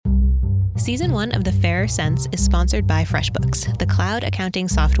Season 1 of The Fairer Cents is sponsored by FreshBooks, the cloud accounting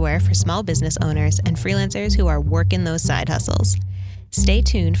software for small business owners and freelancers who are working those side hustles. Stay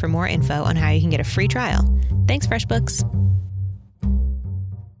tuned for more info on how you can get a free trial. Thanks, FreshBooks.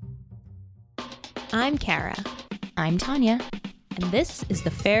 I'm Kara. I'm Tanya. And this is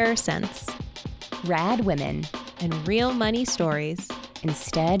The Fairer Cents. Rad women and real money stories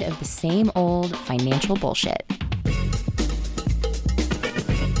instead of the same old financial bullshit.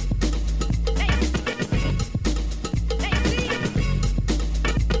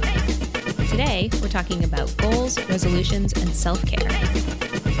 Today, we're talking about goals, resolutions, and self-care.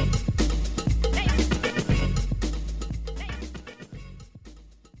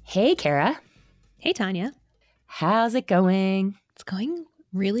 Hey, Kara. Hey, Tanya. How's it going? It's going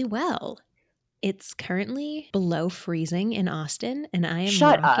really well. It's currently below freezing in Austin, and I am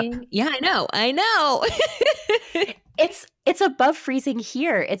Shut rocking. up. Yeah, I know. It's above freezing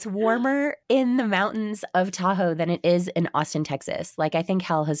here. It's warmer in the mountains of Tahoe than it is in Austin, Texas. Like, I think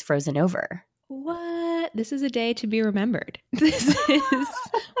hell has frozen over. What? This is a day to be remembered. This is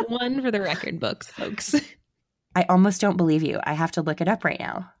one for the record books, folks. I almost don't believe you. I have to look it up right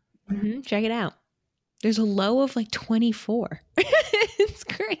now. Check it out. There's a low of like 24. It's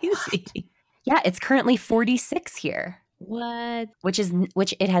crazy. Yeah, it's currently 46 here. What? Which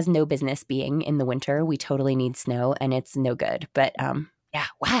it has no business being in the winter. We totally need snow and it's no good. But yeah,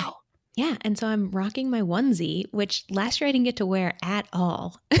 wow. Yeah, and so I'm rocking my onesie, which last year I didn't get to wear at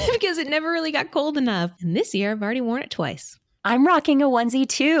all because it never really got cold enough. And this year I've already worn it twice. I'm rocking a onesie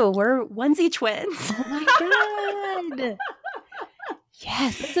too. We're onesie twins. Oh my God.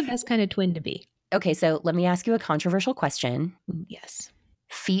 Yes, that's the best kind of twin to be. Okay, so let me ask you a controversial question. Yes.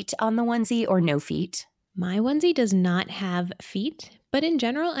 Feet on the onesie or no feet? My onesie does not have feet, but in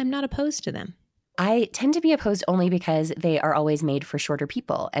general, I'm not opposed to them. I tend to be opposed only because they are always made for shorter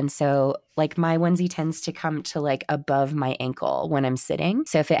people. And so like my onesie tends to come to like above my ankle when I'm sitting.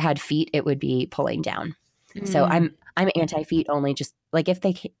 So if it had feet, it would be pulling down. So I'm anti-feet only, just like if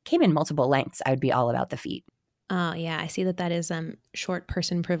they came in multiple lengths, I would be all about the feet. Oh, yeah. I see that is short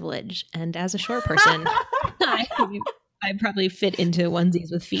person privilege. And as a short person, I probably fit into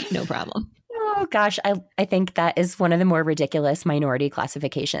onesies with feet, no problem. Oh, gosh. I think that is one of the more ridiculous minority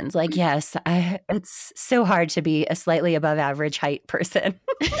classifications. Like, yes, it's so hard to be a slightly above average height person.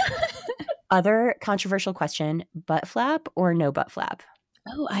 Other controversial question, butt flap or no butt flap?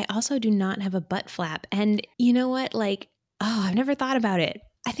 Oh, I also do not have a butt flap. And you know what? I've never thought about it.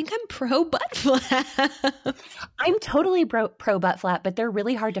 I think I'm pro butt flap. I'm totally pro butt flap, but they're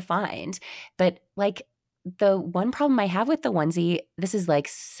really hard to find. But like the one problem I have with the onesie, this is like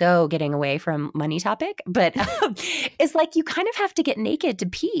so getting away from money topic, but is like you kind of have to get naked to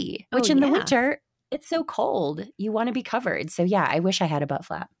pee, which in the winter, it's so cold. You want to be covered. So yeah, I wish I had a butt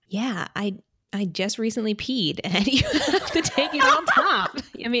flap. Yeah, I just recently peed and you have to take it on top.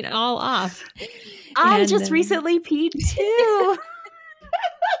 I mean, all off. I just recently peed too.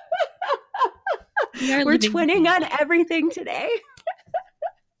 We're twinning on everything today.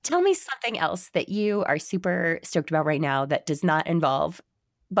 Tell me something else that you are super stoked about right now that does not involve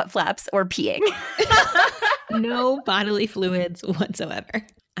butt flaps or peeing. No bodily fluids whatsoever.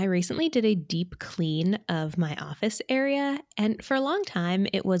 I recently did a deep clean of my office area. And for a long time,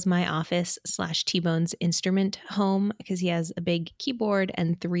 it was my office / T-Bone's instrument home because he has a big keyboard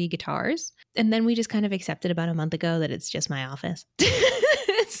and 3 guitars. And then we just kind of accepted about a month ago that it's just my office.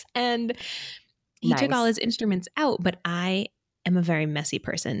 And he took all his instruments out, but I am a very messy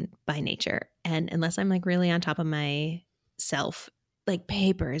person by nature. And unless I'm like really on top of myself, like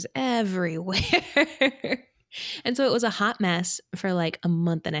papers everywhere. And so it was a hot mess for like a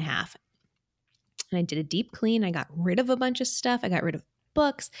month and a half. And I did a deep clean. I got rid of a bunch of stuff. I got rid of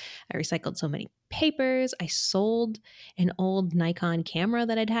books. I recycled so many papers. I sold an old Nikon camera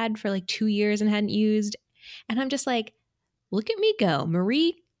that I'd had for like 2 years and hadn't used. And I'm just like, look at me go.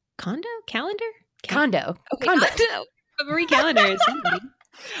 Marie Kondo? Calendar? Kondo. Okay, Kondo. Marie Calendar is somebody.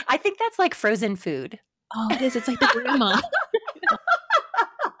 I think that's like frozen food. Oh, it is. It's like the grandma.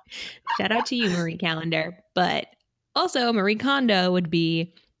 Shout out to you, Marie Calendar. But also Marie Kondo would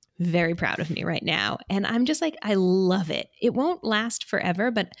be very proud of me right now. And I'm just like, I love it. It won't last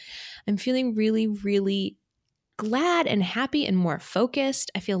forever, but I'm feeling really, really glad and happy and more focused.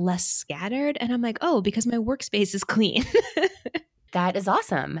 I feel less scattered. And I'm like, oh, because my workspace is clean. That is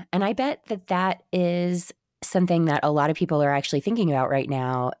awesome. And I bet that is something that a lot of people are actually thinking about right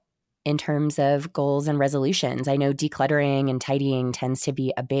now in terms of goals and resolutions? I know decluttering and tidying tends to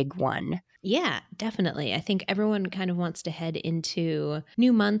be a big one. Yeah, definitely. I think everyone kind of wants to head into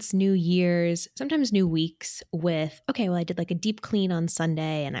new months, new years, sometimes new weeks with, okay, well, I did like a deep clean on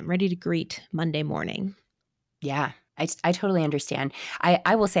Sunday and I'm ready to greet Monday morning. Yeah, I totally understand.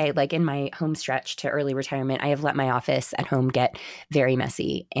 I will say, like in my home stretch to early retirement, I have let my office at home get very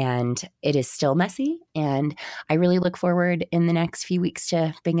messy, and it is still messy. And I really look forward in the next few weeks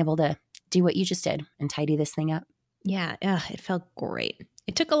to being able to do what you just did and tidy this thing up. Yeah, it felt great.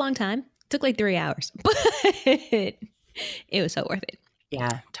 It took a long time. It took like 3 hours, but it was so worth it.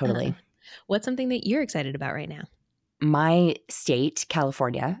 Yeah, totally. What's something that you're excited about right now? My state,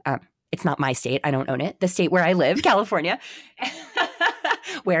 California, it's not my state. I don't own it. The state where I live, California,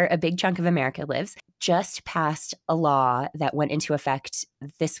 where a big chunk of America lives, just passed a law that went into effect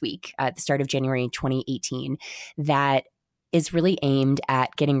this week at the start of January 2018 that is really aimed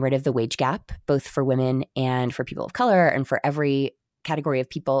at getting rid of the wage gap, both for women and for people of color and for every category of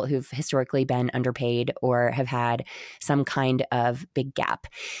people who've historically been underpaid or have had some kind of big gap.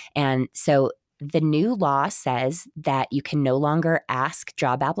 And so the new law says that you can no longer ask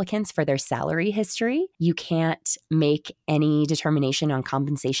job applicants for their salary history. You can't make any determination on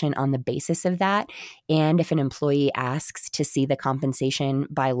compensation on the basis of that. And if an employee asks to see the compensation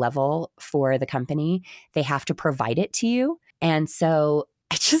by level for the company, they have to provide it to you. And so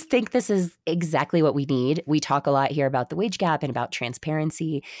I just think this is exactly what we need. We talk a lot here about the wage gap and about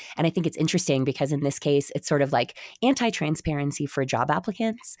transparency. And I think it's interesting because in this case, it's sort of like anti-transparency for job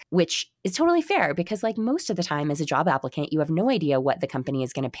applicants, which is totally fair because like most of the time as a job applicant, you have no idea what the company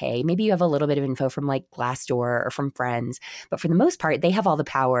is going to pay. Maybe you have a little bit of info from like Glassdoor or from friends, but for the most part, they have all the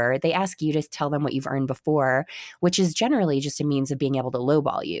power. They ask you to tell them what you've earned before, which is generally just a means of being able to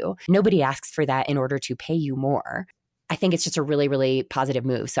lowball you. Nobody asks for that in order to pay you more. I think it's just a really, really positive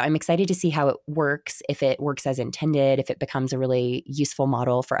move. So I'm excited to see how it works, if it works as intended, if it becomes a really useful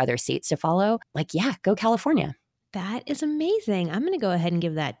model for other states to follow. Like, yeah, go California. That is amazing. I'm going to go ahead and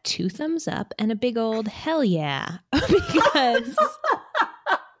give that 2 thumbs up and a big old hell yeah, because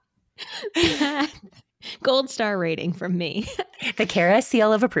that gold star rating from me. The Kara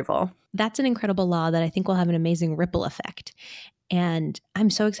seal of approval. That's an incredible law that I think will have an amazing ripple effect. And I'm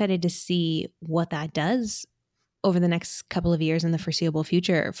so excited to see what that does over the next couple of years in the foreseeable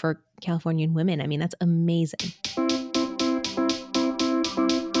future for Californian women. I mean, that's amazing.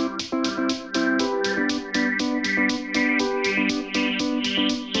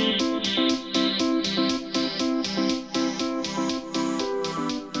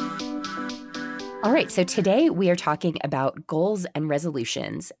 All right, so today we are talking about goals and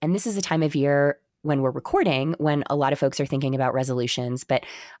resolutions. And this is a time of year when we're recording, when a lot of folks are thinking about resolutions, but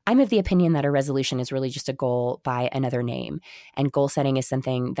I'm of the opinion that a resolution is really just a goal by another name. And goal setting is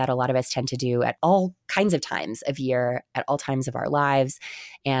something that a lot of us tend to do at all kinds of times of year, at all times of our lives.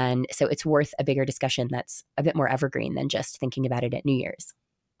 And so it's worth a bigger discussion that's a bit more evergreen than just thinking about it at New Year's.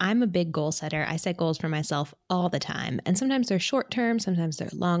 I'm a big goal setter. I set goals for myself all the time. And sometimes they're short term, sometimes they're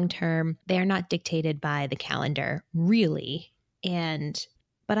long term. They are not dictated by the calendar, really.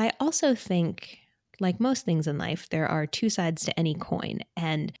 But I also think, like most things in life, there are 2 sides to any coin,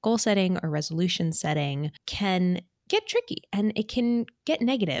 and goal setting or resolution setting can get tricky and it can get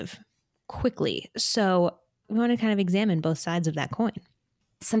negative quickly. So we want to kind of examine both sides of that coin.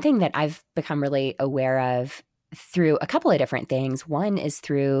 Something that I've become really aware of through a couple of different things. One is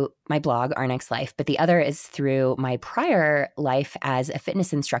through my blog, Our Next Life, but the other is through my prior life as a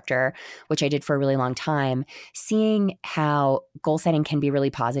fitness instructor, which I did for a really long time, seeing how goal setting can be really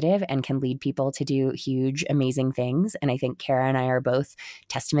positive and can lead people to do huge, amazing things. And I think Kara and I are both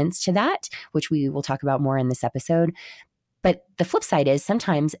testaments to that, which we will talk about more in this episode. But the flip side is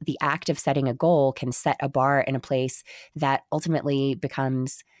sometimes the act of setting a goal can set a bar in a place that ultimately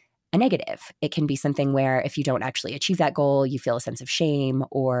becomes a negative. It can be something where if you don't actually achieve that goal, you feel a sense of shame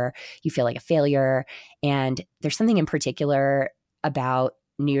or you feel like a failure. And there's something in particular about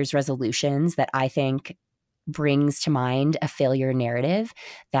New Year's resolutions that I think brings to mind a failure narrative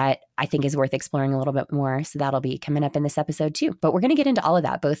that I think is worth exploring a little bit more. So that'll be coming up in this episode too. But we're going to get into all of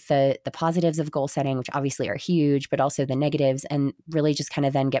that, both the positives of goal setting, which obviously are huge, but also the negatives, and really just kind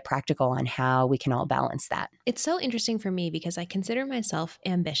of then get practical on how we can all balance that. It's so interesting for me because I consider myself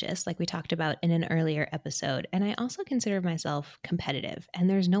ambitious, like we talked about in an earlier episode. And I also consider myself competitive. And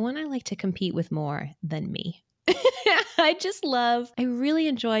there's no one I like to compete with more than me. I really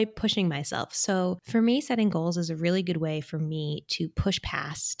enjoy pushing myself. So for me, setting goals is a really good way for me to push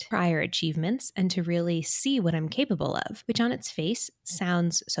past prior achievements and to really see what I'm capable of, which on its face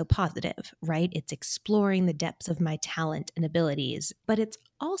sounds so positive, right? It's exploring the depths of my talent and abilities, but it's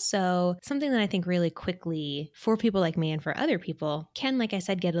also something that I think really quickly for people like me and for other people can, like I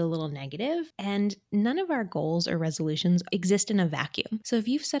said, get a little negative. And none of our goals or resolutions exist in a vacuum. So if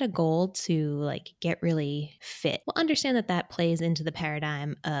you've set a goal to like get really fit, well, understand that that plays into the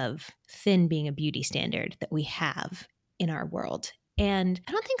paradigm of thin being a beauty standard that we have in our world. And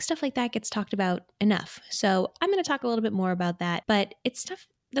I don't think stuff like that gets talked about enough. So I'm going to talk a little bit more about that, but it's stuff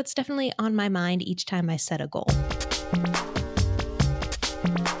that's definitely on my mind each time I set a goal.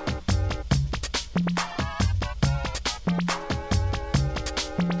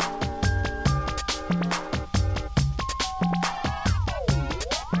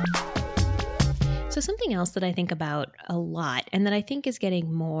 So something else that I think about a lot and that I think is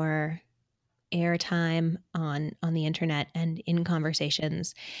getting more airtime on the internet and in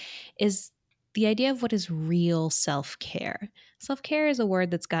conversations is the idea of what is real self-care. Self-care is a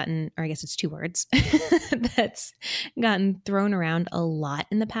word that's gotten, or I guess it's two words, that's gotten thrown around a lot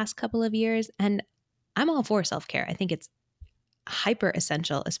in the past couple of years. And I'm all for self-care. I think it's hyper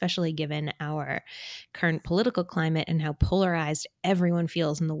essential, especially given our current political climate and how polarized everyone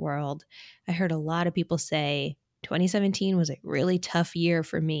feels in the world. I heard a lot of people say 2017 was a really tough year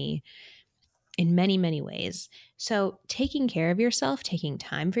for me in many, many ways. So taking care of yourself, taking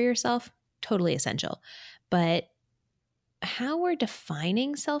time for yourself, totally essential. But how we're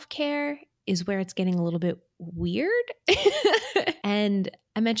defining self-care is where it's getting a little bit weird. And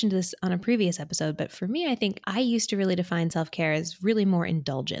I mentioned this on a previous episode, but for me, I think I used to really define self-care as really more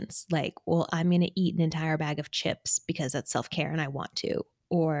indulgence. Like, well, I'm going to eat an entire bag of chips because that's self-care and I want to.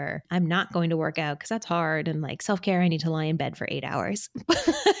 Or I'm not going to work out because that's hard. And like self-care, I need to lie in bed for 8 hours.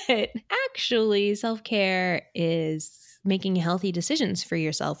 But actually, self-care is making healthy decisions for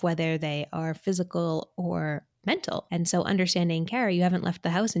yourself, whether they are physical or mental. And so understanding, Kara, you haven't left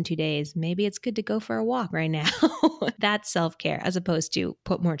the house in 2 days. Maybe it's good to go for a walk right now. That's self-care as opposed to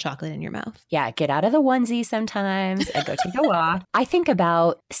put more chocolate in your mouth. Yeah, get out of the onesie sometimes and go take a walk. I think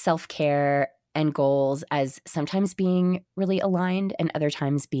about self-care and goals as sometimes being really aligned and other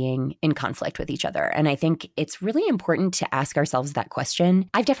times being in conflict with each other. And I think it's really important to ask ourselves that question.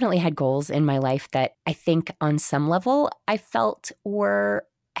 I've definitely had goals in my life that I think on some level I felt were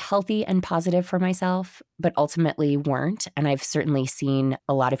healthy and positive for myself, but ultimately weren't. And I've certainly seen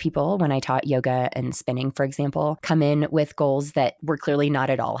a lot of people when I taught yoga and spinning, for example, come in with goals that were clearly not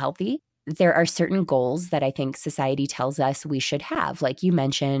at all healthy. There are certain goals that I think society tells us we should have. Like you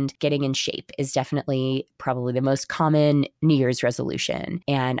mentioned, getting in shape is definitely probably the most common New Year's resolution.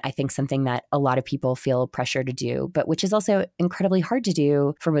 And I think something that a lot of people feel pressure to do, but which is also incredibly hard to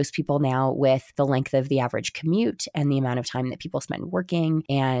do for most people now with the length of the average commute and the amount of time that people spend working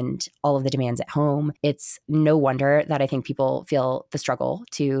and all of the demands at home. It's no wonder that I think people feel the struggle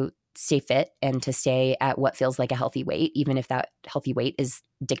to stay fit and to stay at what feels like a healthy weight, even if that healthy weight is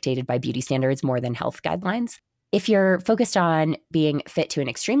dictated by beauty standards more than health guidelines. If you're focused on being fit to an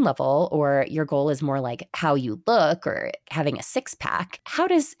extreme level, or your goal is more like how you look or having a six-pack, how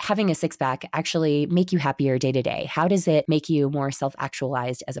does having a six-pack actually make you happier day to day? How does it make you more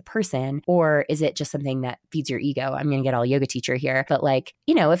self-actualized as a person? Or is it just something that feeds your ego? I'm going to get all yoga teacher here, but like,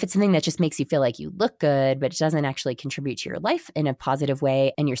 you know, if it's something that just makes you feel like you look good, but it doesn't actually contribute to your life in a positive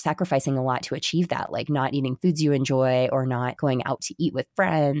way, and you're sacrificing a lot to achieve that, like not eating foods you enjoy, or not going out to eat with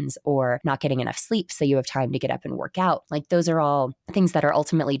friends, or not getting enough sleep so you have time to get up and work out. Like those are all things that are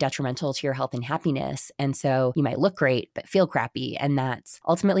ultimately detrimental to your health and happiness. And so you might look great, but feel crappy. And that's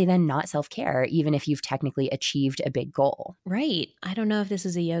ultimately then not self-care, even if you've technically achieved a big goal. Right. I don't know if this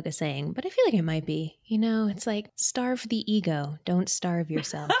is a yoga saying, but I feel like it might be. You know, it's like starve the ego. Don't starve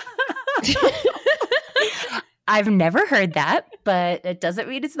yourself. I've never heard that, but it doesn't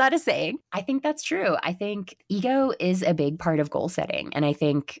mean it's not a saying. I think that's true. I think ego is a big part of goal setting. And I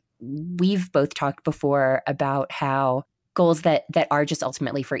think we've both talked before about how goals that are just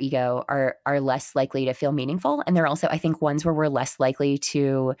ultimately for ego are less likely to feel meaningful. And they're also, I think, ones where we're less likely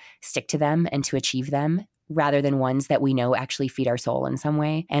to stick to them and to achieve them, rather than ones that we know actually feed our soul in some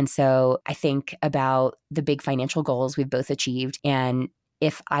way. And so I think about the big financial goals we've both achieved. And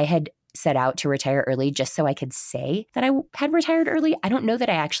if I had set out to retire early just so I could say that I had retired early, I don't know that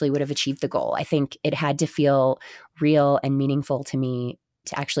I actually would have achieved the goal. I think it had to feel real and meaningful to me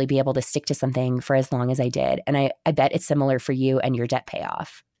to actually be able to stick to something for as long as I did. And I bet it's similar for you and your debt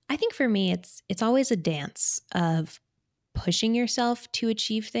payoff. I think for me, it's always a dance of pushing yourself to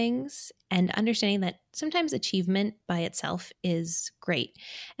achieve things and understanding that sometimes achievement by itself is great.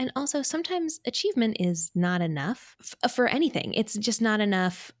 And also sometimes achievement is not enough for anything. It's just not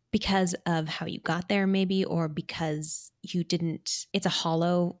enough because of how you got there maybe, or because you didn't, it's a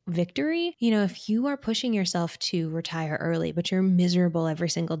hollow victory. You know, if you are pushing yourself to retire early, but you're miserable every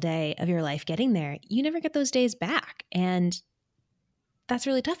single day of your life getting there, you never get those days back. And that's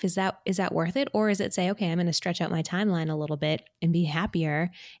really tough. Is that worth it? Or is it say, okay, I'm going to stretch out my timeline a little bit and be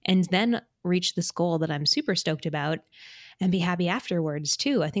happier and then reach this goal that I'm super stoked about and be happy afterwards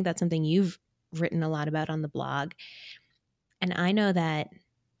too? I think that's something you've written a lot about on the blog. And I know that,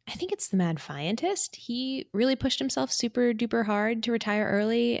 I think it's the Mad Fientist. He really pushed himself super duper hard to retire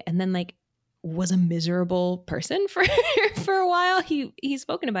early and then like was a miserable person for a while. He's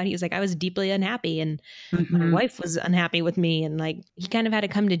spoken about, he was like, I was deeply unhappy and my wife was unhappy with me. And like, he kind of had a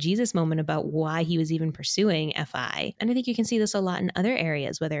come to Jesus moment about why he was even pursuing FI. And I think you can see this a lot in other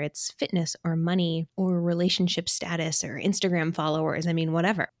areas, whether it's fitness or money or relationship status or Instagram followers. I mean,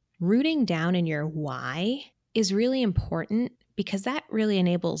 whatever. Rooting down in your why is really important because that really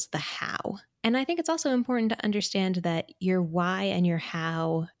enables the how. And I think it's also important to understand that your why and your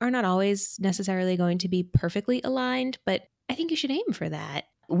how are not always necessarily going to be perfectly aligned, but I think you should aim for that.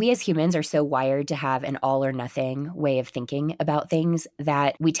 We as humans are so wired to have an all or nothing way of thinking about things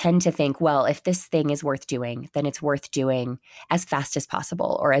that we tend to think, well, if this thing is worth doing, then it's worth doing as fast as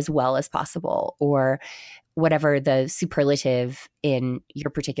possible or as well as possible, or whatever the superlative in your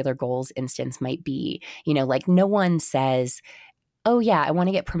particular goals instance might be. You know, like no one says, oh yeah, I want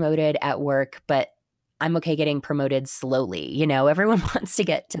to get promoted at work, but I'm okay getting promoted slowly. You know, everyone wants to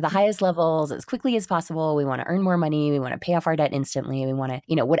get to the highest levels as quickly as possible. We want to earn more money. We want to pay off our debt instantly. We want to,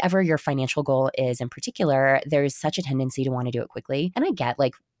 you know, whatever your financial goal is in particular, there's such a tendency to want to do it quickly. And I get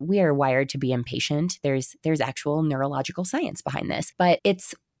like we are wired to be impatient. There's actual neurological science behind this, but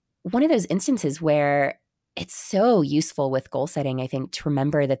it's one of those instances where it's so useful with goal setting, I think, to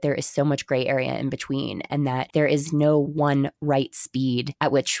remember that there is so much gray area in between and that there is no one right speed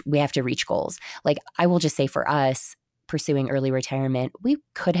at which we have to reach goals. Like I will just say for us, pursuing early retirement, we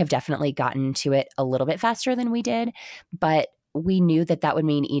could have definitely gotten to it a little bit faster than we did, but we knew that that would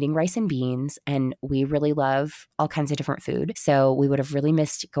mean eating rice and beans, and we really love all kinds of different food. So we would have really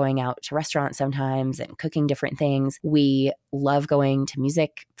missed going out to restaurants sometimes and cooking different things. We love going to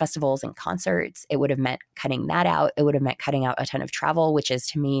music festivals and concerts. It would have meant cutting that out. It would have meant cutting out a ton of travel, which is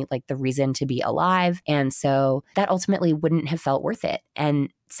to me like the reason to be alive. And so that ultimately wouldn't have felt worth it. And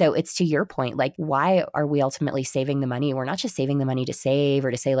so it's to your point, like, why are we ultimately saving the money? We're not just saving the money to save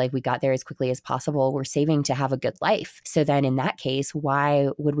or to say like we got there as quickly as possible. We're saving to have a good life. So then in that case, why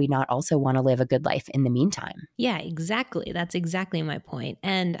would we not also want to live a good life in the meantime? Yeah, exactly. That's exactly my point.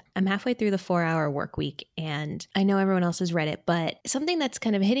 And I'm halfway through the 4-hour work week and I know everyone else has read it, but something that's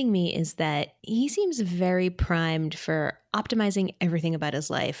kind of hitting me is that he seems very primed for optimizing everything about his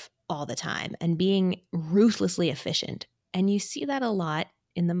life all the time and being ruthlessly efficient. And you see that a lot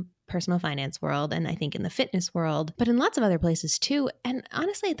in the personal finance world and I think in the fitness world, but in lots of other places too. And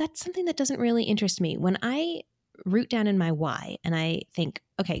honestly, that's something that doesn't really interest me. When I root down in my why and I think,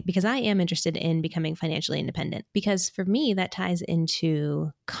 okay, because I am interested in becoming financially independent, because for me, that ties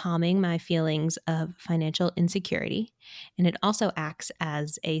into calming my feelings of financial insecurity. And it also acts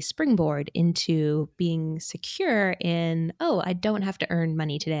as a springboard into being secure in, oh, I don't have to earn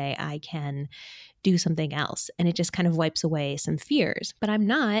money today. I can do something else. And it just kind of wipes away some fears. But I'm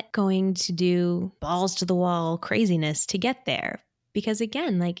not going to do balls to the wall craziness to get there. Because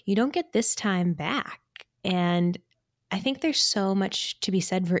again, like you don't get this time back. And I think there's so much to be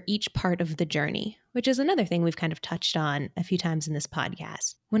said for each part of the journey, which is another thing we've kind of touched on a few times in this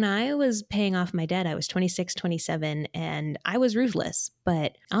podcast. When I was paying off my debt, I was 26, 27, and I was ruthless,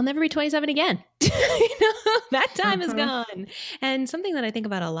 but I'll never be 27 again. That time is gone. And something that I think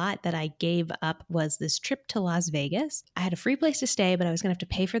about a lot that I gave up was this trip to Las Vegas. I had a free place to stay, but I was going to have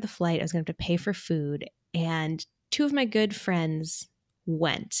to pay for the flight. I was going to have to pay for food. And two of my good friends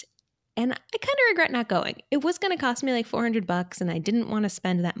went. And I kind of regret not going. It was going to cost me like $400 and I didn't want to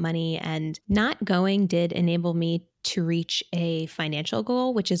spend that money. And not going did enable me to reach a financial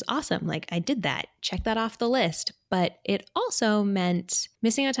goal, which is awesome. Like I did that, check that off the list. But it also meant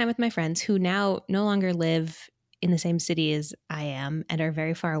missing out time with my friends who now no longer live in the same city as I am and are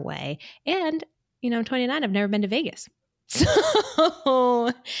very far away. And, I'm 29, I've never been to Vegas.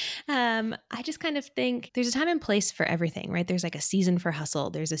 So I just kind of think there's a time and place for everything, right? There's like a season for hustle.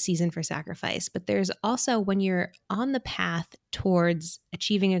 There's a season for sacrifice. But there's also when you're on the path towards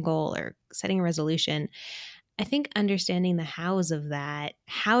achieving a goal or setting a resolution, I think understanding the hows of that,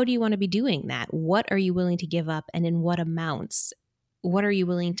 how do you want to be doing that? What are you willing to give up and in what amounts? What are you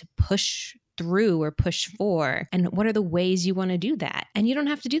willing to push through or push for? And what are the ways you want to do that? And you don't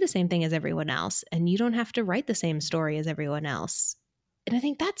have to do the same thing as everyone else. And you don't have to write the same story as everyone else. And I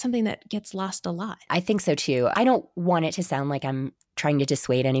think that's something that gets lost a lot. I think so too. I don't want it to sound like I'm trying to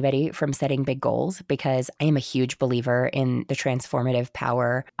dissuade anybody from setting big goals, because I am a huge believer in the transformative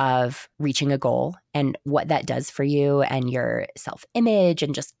power of reaching a goal and what that does for you and your self-image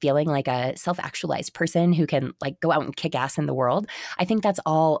and just feeling like a self-actualized person who can like go out and kick ass in the world. I think that's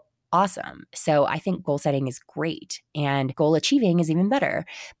all awesome. So I think goal setting is great and goal achieving is even better.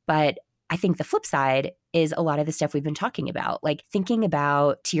 But I think the flip side is a lot of the stuff we've been talking about, like thinking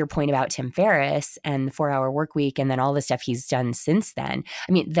about, to your point about Tim Ferriss and the 4-Hour Workweek and then all the stuff he's done since then.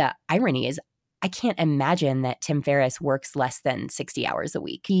 I mean, the irony is I can't imagine that Tim Ferriss works less than 60 hours a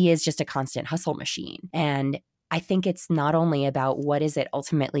week. He is just a constant hustle machine. And I think it's not only about what is it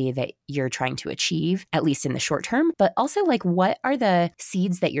ultimately that you're trying to achieve, at least in the short term, but also like what are the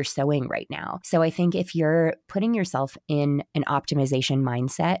seeds that you're sowing right now? So I think if you're putting yourself in an optimization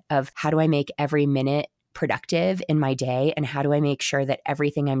mindset of how do I make every minute productive in my day and how do I make sure that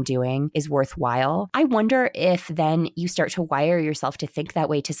everything I'm doing is worthwhile, I wonder if then you start to wire yourself to think that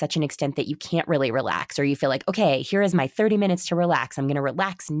way to such an extent that you can't really relax, or you feel like, okay, here is my 30 minutes to relax. I'm going to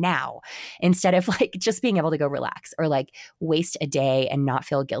relax now, instead of like just being able to go relax or like waste a day and not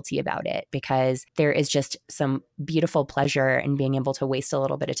feel guilty about it, because there is just some beautiful pleasure in being able to waste a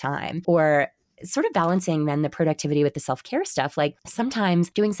little bit of time. Or sort of balancing then the productivity with the self-care stuff. Like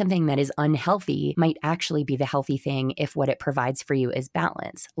sometimes doing something that is unhealthy might actually be the healthy thing if what it provides for you is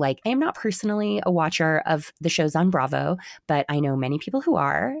balance. Like I am not personally a watcher of the shows on Bravo, but I know many people who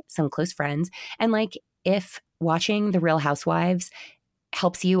are, some close friends. And like if watching The Real Housewives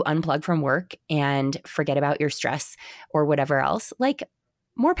helps you unplug from work and forget about your stress or whatever else, like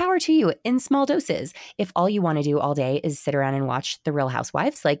more power to you in small doses. If all you want to do all day is sit around and watch The Real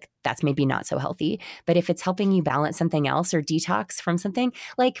Housewives, like that's maybe not so healthy. But if it's helping you balance something else or detox from something,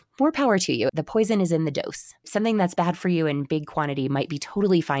 like more power to you. The poison is in the dose. Something that's bad for you in big quantity might be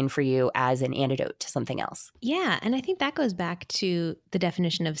totally fine for you as an antidote to something else. Yeah. And I think that goes back to the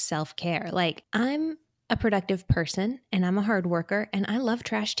definition of self-care. Like I'm a productive person and I'm a hard worker and I love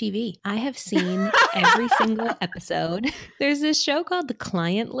trash TV. I have seen every single episode. There's this show called The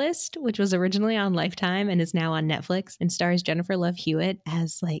Client List, which was originally on Lifetime and is now on Netflix and stars Jennifer Love Hewitt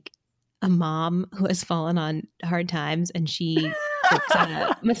as like a mom who has fallen on hard times and she works at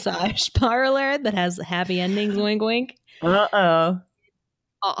a massage parlor that has happy endings, wink, wink. Uh-oh.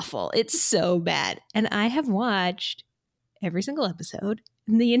 Awful. It's so bad. And I have watched every single episode,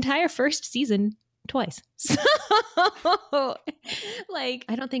 the entire first season, twice. So, like,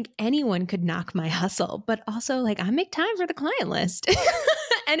 I don't think anyone could knock my hustle, but also, like, I make time for The Client List.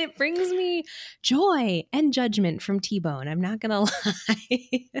 And it brings me joy and judgment from T-Bone. I'm not going to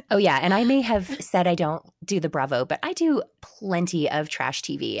lie. Oh, yeah. And I may have said I don't do the Bravo, but I do plenty of trash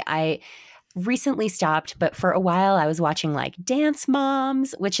TV. I recently stopped, but for a while I was watching like Dance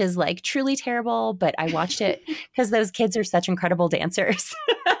Moms, which is like truly terrible, but I watched it because those kids are such incredible dancers.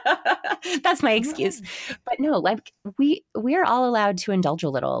 That's my excuse. But no, like we are all allowed to indulge a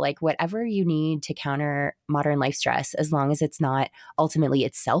little, like whatever you need to counter modern life stress, as long as it's not ultimately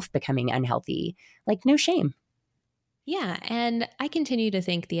itself becoming unhealthy, like no shame. Yeah. And I continue to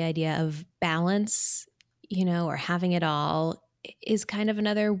think the idea of balance, you know, or having it all is kind of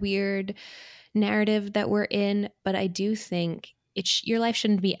another weird narrative that we're in. But I do think your life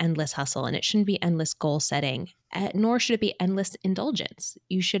shouldn't be endless hustle and it shouldn't be endless goal setting, nor should it be endless indulgence.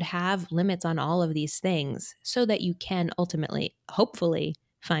 You should have limits on all of these things so that you can ultimately, hopefully,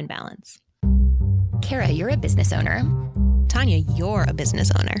 find balance. Kara, you're a business owner. Tanya, you're a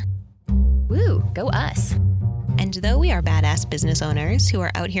business owner. Woo, go us. And though we are badass business owners who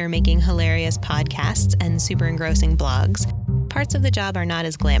are out here making hilarious podcasts and super engrossing blogs, parts of the job are not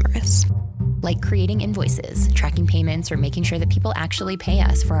as glamorous. Like creating invoices, tracking payments, or making sure that people actually pay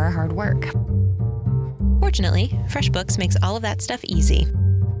us for our hard work. Fortunately, FreshBooks makes all of that stuff easy.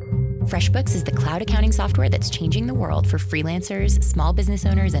 FreshBooks is the cloud accounting software that's changing the world for freelancers, small business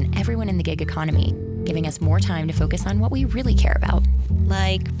owners, and everyone in the gig economy, giving us more time to focus on what we really care about.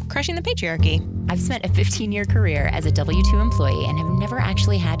 Like crushing the patriarchy. I've spent a 15-year career as a W-2 employee and have never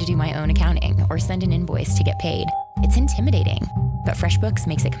actually had to do my own accounting or send an invoice to get paid. It's intimidating, but FreshBooks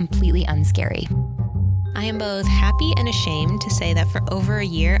makes it completely unscary. I am both happy and ashamed to say that for over a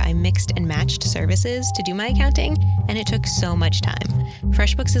year, I mixed and matched services to do my accounting, and it took so much time.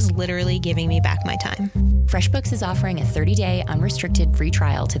 FreshBooks is literally giving me back my time. FreshBooks is offering a 30-day unrestricted free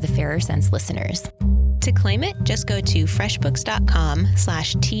trial to the Fairer Sense listeners. To claim it, just go to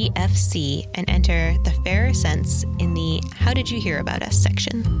freshbooks.com/TFC and enter the Fairer Cents in the How Did You Hear About Us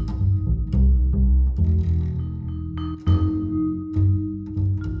section.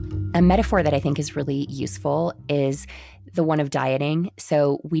 A metaphor that I think is really useful is the one of dieting.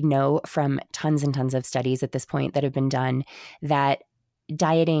 So we know from tons and tons of studies at this point that have been done that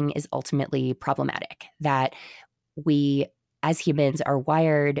dieting is ultimately problematic, that we as humans are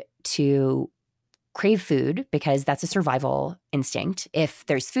wired to crave food because that's a survival instinct. If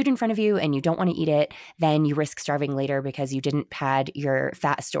there's food in front of you and you don't want to eat it, then you risk starving later because you didn't pad your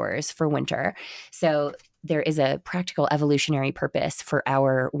fat stores for winter. So there is a practical evolutionary purpose for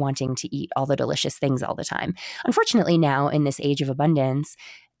our wanting to eat all the delicious things all the time. Unfortunately, now in this age of abundance,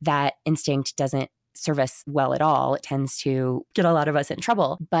 that instinct doesn't serve us well at all. It tends to get a lot of us in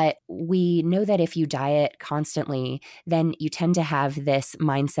trouble. But we know that if you diet constantly, then you tend to have this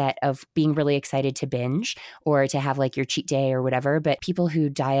mindset of being really excited to binge or to have like your cheat day or whatever. But people who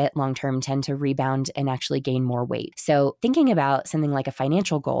diet long-term tend to rebound and actually gain more weight. So thinking about something like a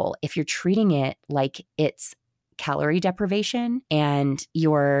financial goal, if you're treating it like it's calorie deprivation and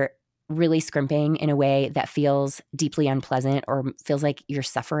you're really scrimping in a way that feels deeply unpleasant or feels like you're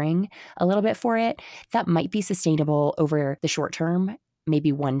suffering a little bit for it, that might be sustainable over the short term,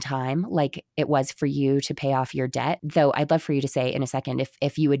 maybe one time, like it was for you to pay off your debt. Though I'd love for you to say in a second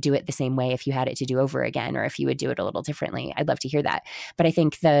if you would do it the same way if you had it to do over again, or if you would do it a little differently. I'd love to hear that. But I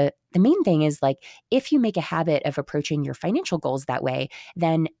think the main thing is like, if you make a habit of approaching your financial goals that way,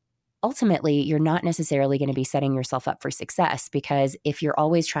 then ultimately, you're not necessarily going to be setting yourself up for success, because if you're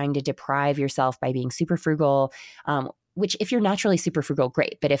always trying to deprive yourself by being super frugal, which if you're naturally super frugal,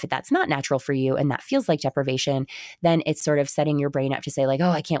 great. But if that's not natural for you and that feels like deprivation, then it's sort of setting your brain up to say like,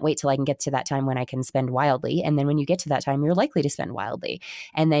 oh, I can't wait till I can get to that time when I can spend wildly. And then when you get to that time, you're likely to spend wildly.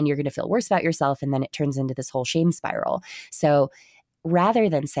 And then you're going to feel worse about yourself. And then it turns into this whole shame spiral. So rather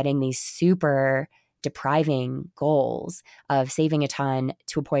than setting these super depriving goals of saving a ton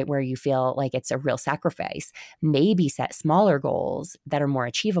to a point where you feel like it's a real sacrifice, maybe set smaller goals that are more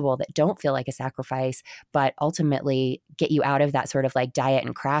achievable, that don't feel like a sacrifice, but ultimately get you out of that sort of like diet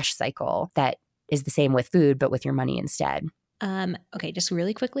and crash cycle that is the same with food, but with your money instead. Okay, just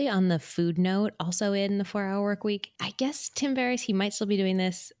really quickly on the food note, also in the 4-Hour Work Week, I guess Tim Ferriss, he might still be doing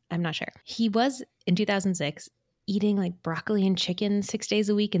this. I'm not sure. He was in 2006 eating like broccoli and chicken 6 days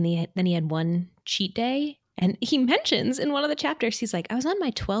a week. And then he had one cheat day. And he mentions in one of the chapters, he's like, I was on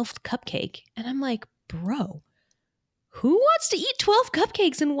my 12th cupcake. And I'm like, bro, who wants to eat 12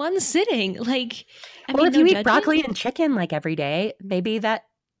 cupcakes in one sitting? Like, well, if you eat broccoli and chicken like every day, maybe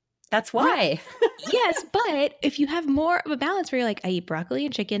that's why. Right. Yes, but if you have more of a balance where you're like, I eat broccoli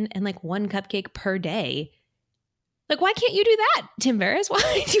and chicken and like one cupcake per day, like, why can't you do that, Tim Ferriss?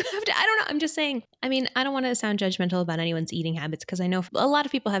 Why do you have to? I don't know. I'm just saying, I mean, I don't want to sound judgmental about anyone's eating habits, because I know a lot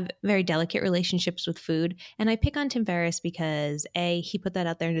of people have very delicate relationships with food. And I pick on Tim Ferriss because A, he put that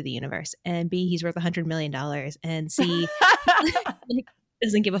out there into the universe, and B, he's worth $100 million, and C, he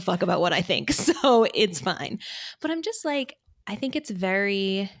doesn't give a fuck about what I think. So it's fine. But I'm just like, I think it's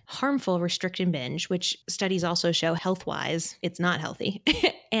very harmful, restrict and binge, which studies also show health-wise, it's not healthy.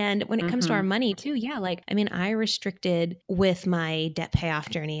 And when it comes to our money too, yeah, like, I mean, I restricted with my debt payoff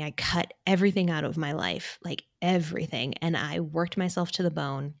journey. I cut everything out of my life, like everything. And I worked myself to the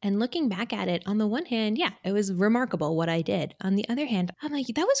bone. And looking back at it, on the one hand, yeah, it was remarkable what I did. On the other hand, I'm like,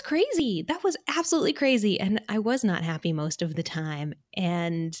 that was crazy. That was absolutely crazy. And I was not happy most of the time.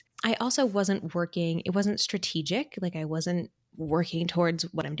 And I also wasn't working. It wasn't strategic. Like, I wasn't working towards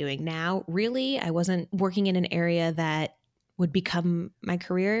what I'm doing now. Really, I wasn't working in an area that would become my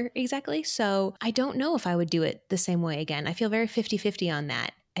career exactly. So I don't know if I would do it the same way again. I feel very 50-50 on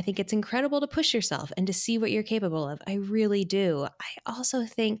that. I think it's incredible to push yourself and to see what you're capable of. I really do. I also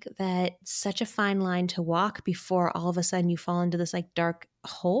think that such a fine line to walk before all of a sudden you fall into this like dark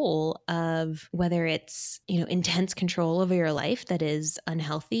hole of whether it's, intense control over your life that is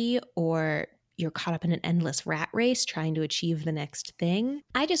unhealthy, or you're caught up in an endless rat race trying to achieve the next thing.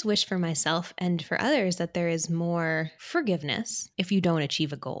 I just wish for myself and for others that there is more forgiveness if you don't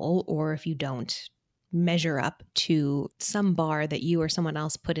achieve a goal, or if you don't measure up to some bar that you or someone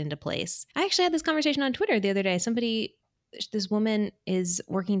else put into place. I actually had this conversation on Twitter the other day. This woman is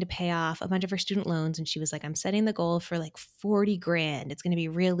working to pay off a bunch of her student loans, and she was like, I'm setting the goal for like 40 grand. It's going to be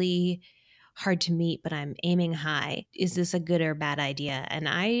really hard to meet, but I'm aiming high. Is this a good or bad idea? And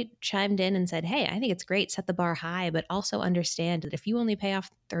I chimed in and said, hey, I think it's great. Set the bar high, but also understand that if you only pay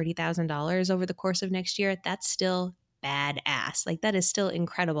off $30,000 over the course of next year, that's still badass. Like, that is still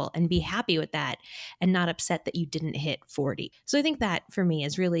incredible, and be happy with that and not upset that you didn't hit 40. So I think that for me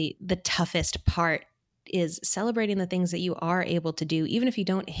is really the toughest part is celebrating the things that you are able to do, even if you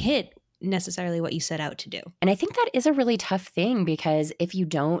don't hit necessarily what you set out to do. And I think that is a really tough thing, because if you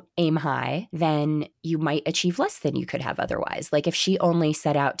don't aim high, then you might achieve less than you could have otherwise. Like if she only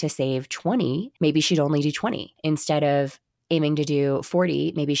set out to save 20, maybe she'd only do 20 instead of aiming to do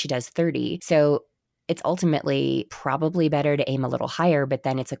 40, maybe she does 30. So it's ultimately probably better to aim a little higher, but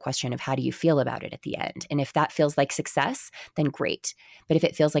then it's a question of how do you feel about it at the end? And if that feels like success, then great. But if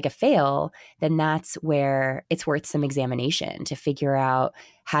it feels like a fail, then that's where it's worth some examination to figure out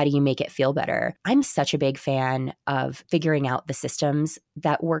how do you make it feel better. I'm such a big fan of figuring out the systems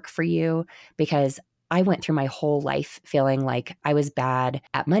that work for you, because I went through my whole life feeling like I was bad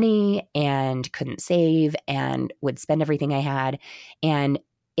at money and couldn't save and would spend everything I had. And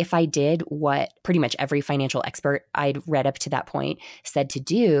if I did what pretty much every financial expert I'd read up to that point said to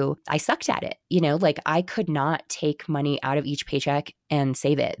do, I sucked at it. Like I could not take money out of each paycheck and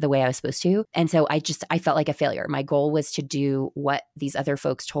save it the way I was supposed to. And so I felt like a failure. My goal was to do what these other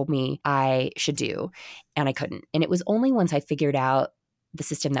folks told me I should do, and I couldn't. And it was only once I figured out the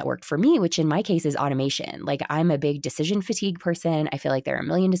system that worked for me, which in my case is automation. Like I'm a big decision fatigue person. I feel like there are a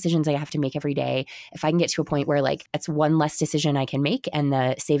million decisions I have to make every day. If I can get to a point where like it's one less decision I can make and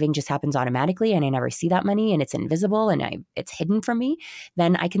the saving just happens automatically and I never see that money and it's invisible and it's hidden from me,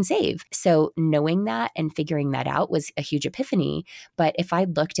 then I can save. So knowing that and figuring that out was a huge epiphany. But if I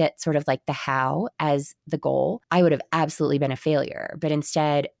looked at sort of like the how as the goal, I would have absolutely been a failure. But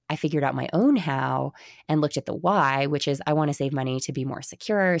instead, I figured out my own how and looked at the why, which is I want to save money to be more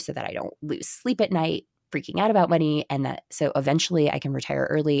secure so that I don't lose sleep at night freaking out about money, and that so eventually I can retire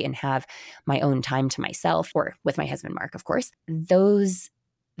early and have my own time to myself, or with my husband, Mark, of course. Those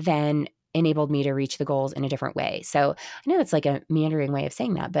then enabled me to reach the goals in a different way. So I know that's like a meandering way of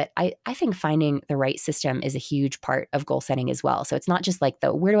saying that, but I think finding the right system is a huge part of goal setting as well. So it's not just like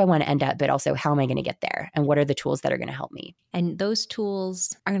where do I want to end up, but also how am I going to get there? And what are the tools that are going to help me? And those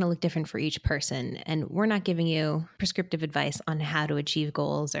tools are going to look different for each person. And we're not giving you prescriptive advice on how to achieve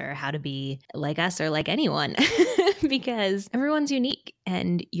goals or how to be like us or like anyone, because everyone's unique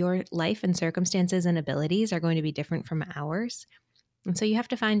and your life and circumstances and abilities are going to be different from ours. And so you have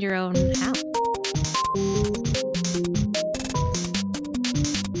to find your own how.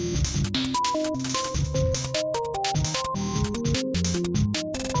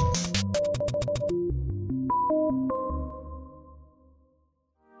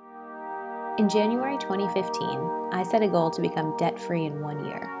 In January 2015, I set a goal to become debt-free in 1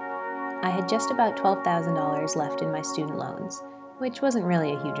 year. I had just about $12,000 left in my student loans, which wasn't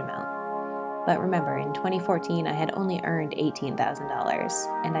really a huge amount. But remember, in 2014, I had only earned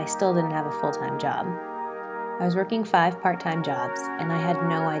 $18,000, and I still didn't have a full-time job. I was working 5 part-time jobs, and I had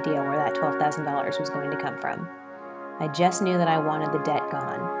no idea where that $12,000 was going to come from. I just knew that I wanted the debt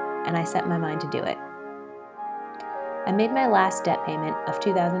gone, and I set my mind to do it. I made my last debt payment of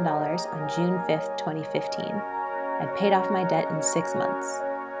 $2,000 on June 5th, 2015. I'd paid off my debt in 6 months.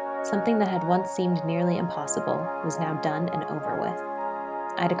 Something that had once seemed nearly impossible was now done and over with.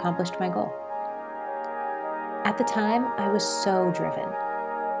 I'd accomplished my goal. At the time, I was so driven.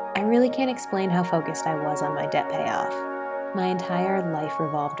 I really can't explain how focused I was on my debt payoff. My entire life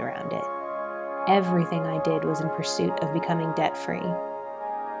revolved around it. Everything I did was in pursuit of becoming debt-free.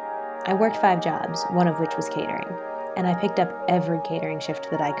 I worked 5 jobs, one of which was catering, and I picked up every catering shift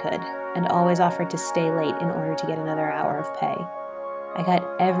that I could, and always offered to stay late in order to get another hour of pay. I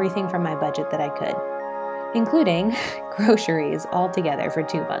got everything from my budget that I could, including groceries altogether for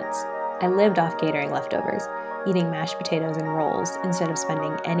 2 months. I lived off catering leftovers, eating mashed potatoes and rolls instead of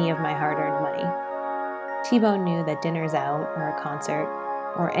spending any of my hard-earned money. T-Bone knew that dinners out, or a concert,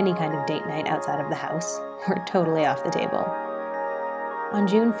 or any kind of date night outside of the house were totally off the table. On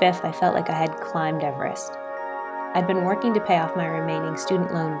June 5th, I felt like I had climbed Everest. I'd been working to pay off my remaining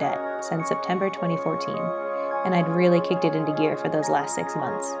student loan debt since September 2014, and I'd really kicked it into gear for those last 6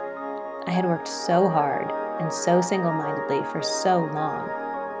 months. I had worked so hard and so single-mindedly for so long,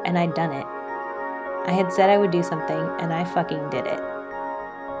 and I'd done it. I had said I would do something, and I fucking did it.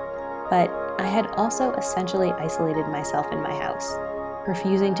 But I had also essentially isolated myself in my house,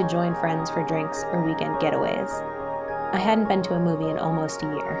 refusing to join friends for drinks or weekend getaways. I hadn't been to a movie in almost a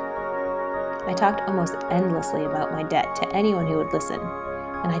year. I talked almost endlessly about my debt to anyone who would listen,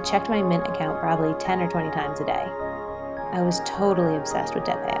 and I checked my Mint account probably 10 or 20 times a day. I was totally obsessed with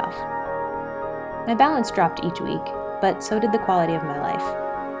debt payoff. My balance dropped each week, but so did the quality of my life.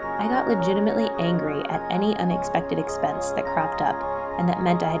 I got legitimately angry at any unexpected expense that cropped up and that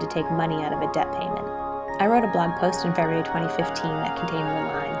meant I had to take money out of a debt payment. I wrote a blog post in February 2015 that contained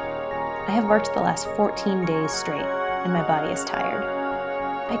the line, "I have worked the last 14 days straight, and my body is tired."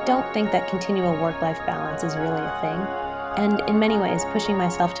 I don't think that continual work-life balance is really a thing. And in many ways, pushing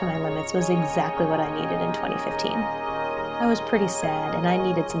myself to my limits was exactly what I needed in 2015. I was pretty sad and I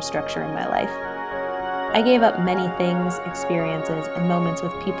needed some structure in my life. I gave up many things, experiences, and moments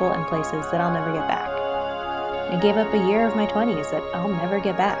with people and places that I'll never get back. I gave up a year of my 20s that I'll never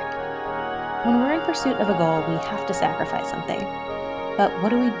get back. When we're in pursuit of a goal, we have to sacrifice something. But what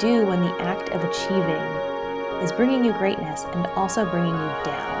do we do when the act of achieving is bringing you greatness and also bringing you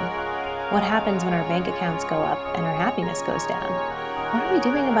down? What happens when our bank accounts go up and our happiness goes down? What are we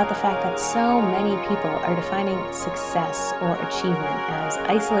doing about the fact that so many people are defining success or achievement as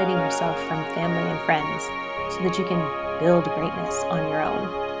isolating yourself from family and friends so that you can build greatness on your own?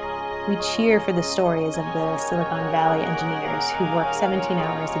 We cheer for the stories of the Silicon Valley engineers who work 17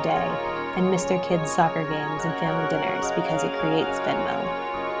 hours a day and miss their kids' soccer games and family dinners because it creates Venmo.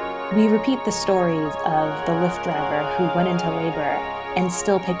 We repeat the stories of the Lyft driver who went into labor and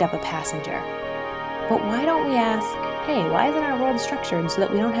still picked up a passenger. But why don't we ask, hey, why isn't our world structured so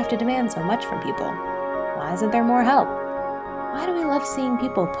that we don't have to demand so much from people? Why isn't there more help? Why do we love seeing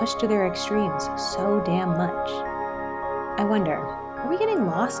people pushed to their extremes so damn much? I wonder, are we getting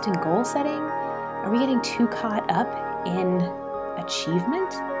lost in goal setting? Are we getting too caught up in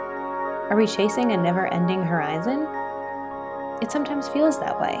achievement? Are we chasing a never-ending horizon? It sometimes feels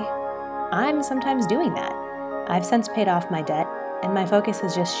that way. I'm sometimes doing that. I've since paid off my debt, and my focus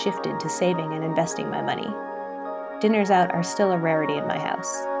has just shifted to saving and investing my money. Dinners out are still a rarity in my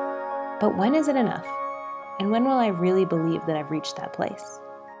house. But when is it enough? And when will I really believe that I've reached that place?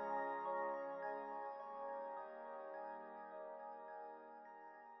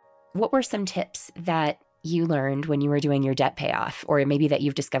 What were some tips that you learned when you were doing your debt payoff, or maybe that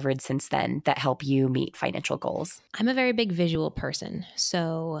you've discovered since then that help you meet financial goals? I'm a very big visual person,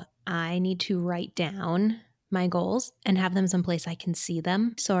 so I need to write down my goals and have them someplace I can see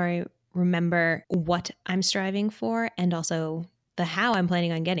them. So I remember what I'm striving for and also the how I'm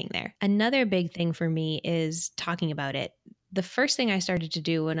planning on getting there. Another big thing for me is talking about it. The first thing I started to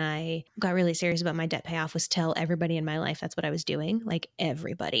do when I got really serious about my debt payoff was tell everybody in my life that's what I was doing. Like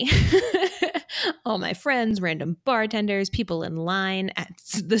everybody. All my friends, random bartenders, people in line at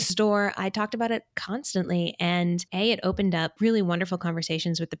the store. I talked about it constantly. And it opened up really wonderful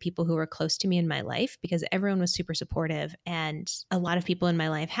conversations with the people who were close to me in my life because everyone was super supportive. And a lot of people in my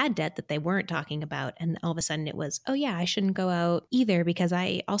life had debt that they weren't talking about. And all of a sudden it was, oh yeah, I shouldn't go out either because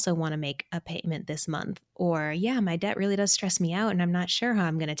I also want to make a payment this month. Or yeah, my debt really does stress me out and I'm not sure how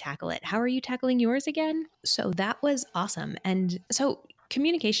I'm going to tackle it. How are you tackling yours again? So that was awesome. And so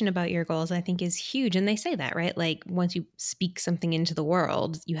communication about your goals, I think, is huge. And they say that, right? Like once you speak something into the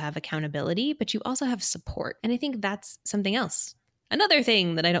world, you have accountability, but you also have support. And I think that's something else. Another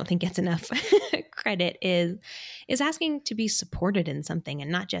thing that I don't think gets enough credit is asking to be supported in something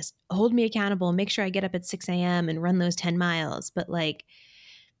and not just hold me accountable, make sure I get up at 6 a.m. and run those 10 miles, but like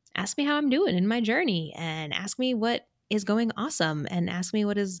ask me how I'm doing in my journey and ask me what is going awesome and ask me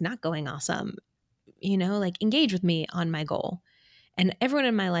what is not going awesome. Like engage with me on my goal. And everyone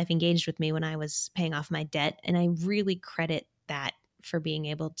in my life engaged with me when I was paying off my debt. And I really credit that for being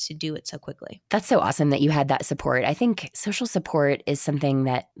able to do it so quickly. That's so awesome that you had that support. I think social support is something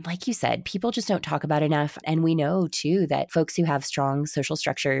that, like you said, people just don't talk about enough. And we know too that folks who have strong social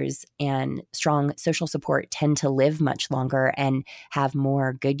structures and strong social support tend to live much longer and have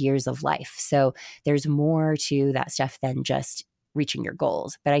more good years of life. So there's more to that stuff than just reaching your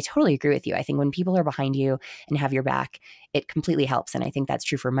goals. But I totally agree with you. I think when people are behind you and have your back, it completely helps. And I think that's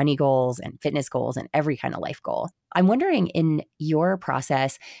true for money goals and fitness goals and every kind of life goal. I'm wondering, in your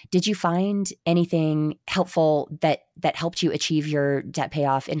process, did you find anything helpful that helped you achieve your debt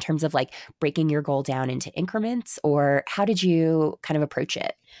payoff in terms of like breaking your goal down into increments, or how did you kind of approach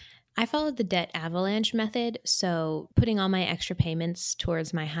it? I followed the debt avalanche method. So putting all my extra payments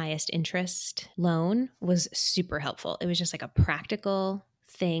towards my highest interest loan was super helpful. It was just like a practical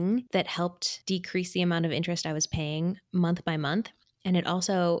thing that helped decrease the amount of interest I was paying month by month. And it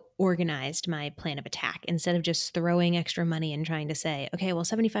also organized my plan of attack instead of just throwing extra money and trying to say, okay, well,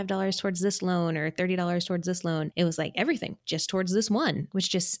 $75 towards this loan or $30 towards this loan. It was like everything just towards this one, which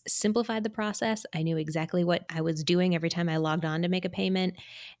just simplified the process. I knew exactly what I was doing every time I logged on to make a payment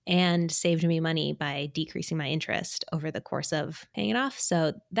and saved me money by decreasing my interest over the course of paying it off.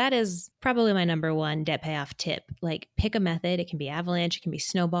 So that is probably my number one debt payoff tip. Like pick a method. It can be avalanche, it can be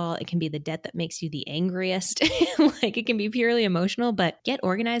snowball, it can be the debt that makes you the angriest. Like it can be purely emotional, but get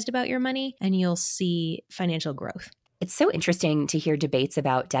organized about your money and you'll see financial growth. It's so interesting to hear debates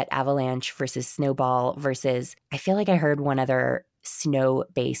about debt avalanche versus snowball versus, I feel like I heard one other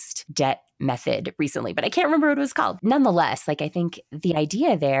snow-based debt method recently, but I can't remember what it was called. Nonetheless, like I think the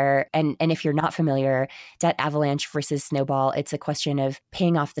idea there, and if you're not familiar, debt avalanche versus snowball, it's a question of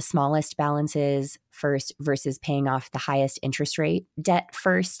paying off the smallest balances first versus paying off the highest interest rate debt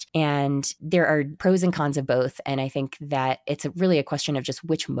first. And there are pros and cons of both. And I think that it's really a question of just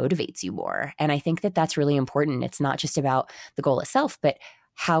which motivates you more. And I think that that's really important. It's not just about the goal itself, but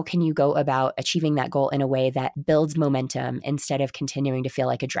how can you go about achieving that goal in a way that builds momentum instead of continuing to feel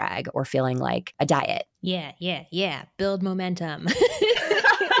like a drag or feeling like a diet? Yeah. Build momentum.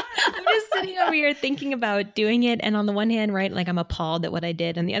 I'm just sitting over here thinking about doing it. And on the one hand, right, like I'm appalled at what I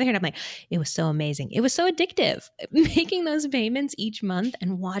did. On the other hand, I'm like, it was so amazing. It was so addictive. Making those payments each month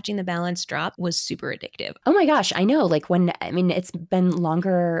and watching the balance drop was super addictive. Oh my gosh, I know. Like it's been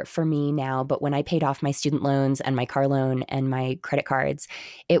longer for me now, but when I paid off my student loans and my car loan and my credit cards,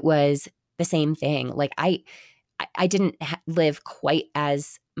 it was the same thing. Like I didn't live quite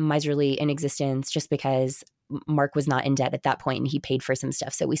as miserly in existence just because Mark was not in debt at that point and he paid for some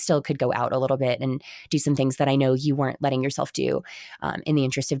stuff. So we still could go out a little bit and do some things that I know you weren't letting yourself do in the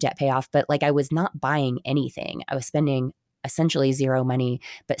interest of debt payoff. But like I was not buying anything. I was spending essentially zero money,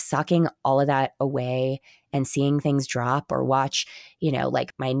 but socking all of that away and seeing things drop or watch,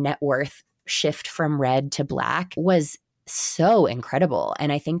 like my net worth shift from red to black was so incredible.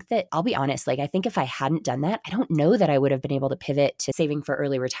 And I think that, I'll be honest, like I think if I hadn't done that, I don't know that I would have been able to pivot to saving for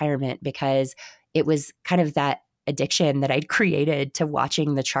early retirement, because it was kind of that addiction that I'd created to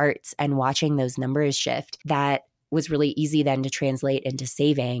watching the charts and watching those numbers shift that was really easy then to translate into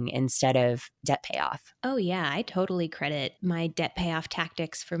saving instead of debt payoff. Oh yeah, I totally credit my debt payoff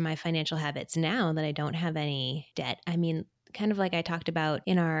tactics for my financial habits now that I don't have any debt. I mean, kind of like I talked about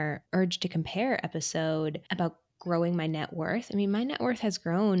in our Urge to Compare episode about growing my net worth. I mean, my net worth has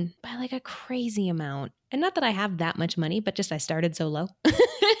grown by like a crazy amount. And not that I have that much money, but just I started so low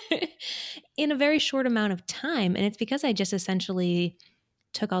in a very short amount of time. And it's because I just essentially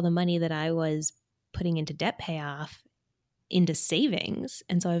took all the money that I was putting into debt payoff into savings.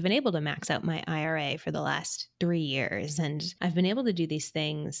 And so I've been able to max out my IRA for the last 3 years. And I've been able to do these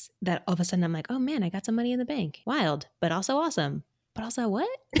things that all of a sudden I'm like, oh man, I got some money in the bank. Wild, but also awesome. But also what?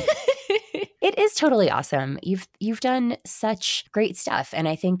 It is totally awesome. You've done such great stuff. And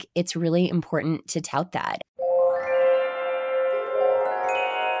I think it's really important to tout that.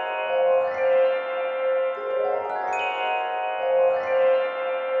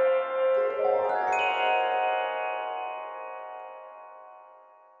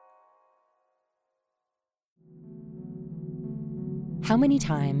 How many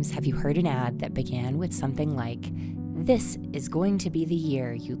times have you heard an ad that began with something like, "This is going to be the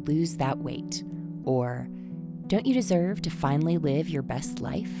year you lose that weight," or "Don't you deserve to finally live your best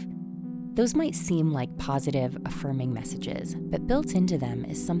life?" Those might seem like positive, affirming messages, but built into them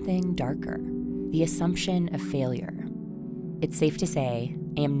is something darker, the assumption of failure. It's safe to say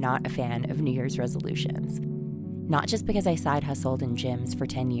I am not a fan of New Year's resolutions. Not just because I side hustled in gyms for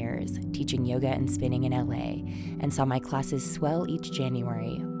 10 years, teaching yoga and spinning in LA, and saw my classes swell each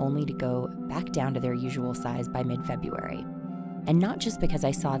January, only to go back down to their usual size by mid-February. And not just because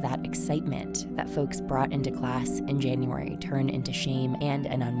I saw that excitement that folks brought into class in January turn into shame and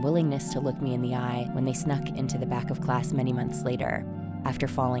an unwillingness to look me in the eye when they snuck into the back of class many months later, after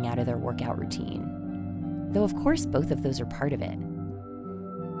falling out of their workout routine. Though of course both of those are part of it.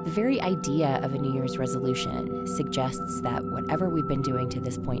 The very idea of a New Year's resolution suggests that whatever we've been doing to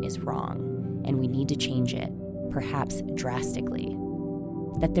this point is wrong, and we need to change it, perhaps drastically.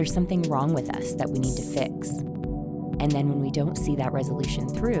 That there's something wrong with us that we need to fix. And then when we don't see that resolution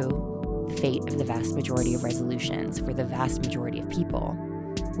through, the fate of the vast majority of resolutions for the vast majority of people,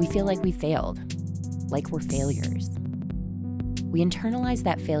 we feel like we failed, like we're failures. We internalize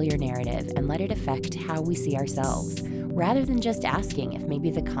that failure narrative and let it affect how we see ourselves, rather than just asking if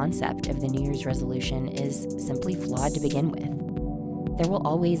maybe the concept of the New Year's resolution is simply flawed to begin with. There will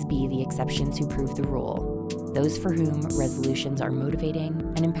always be the exceptions who prove the rule, those for whom resolutions are motivating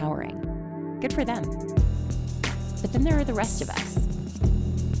and empowering. Good for them. But then there are the rest of us.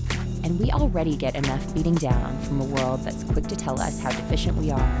 And we already get enough beating down from a world that's quick to tell us how deficient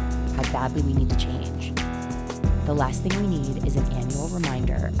we are, how badly we need to change. The last thing we need is an annual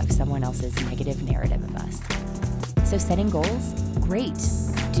reminder of someone else's negative narrative of us. So setting goals? Great.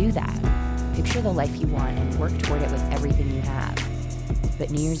 Do that. Picture the life you want and work toward it with everything you have.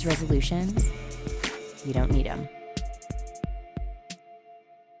 But New Year's resolutions? You don't need them.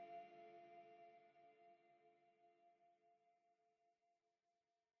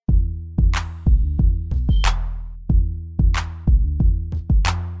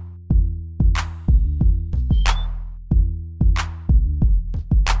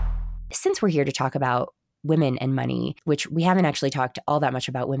 since we're here to talk about women and money, which we haven't actually talked all that much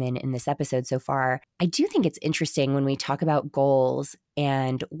about women in this episode so far, I do think it's interesting when we talk about goals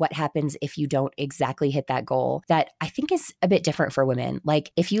and what happens if you don't exactly hit that goal, that I think is a bit different for women.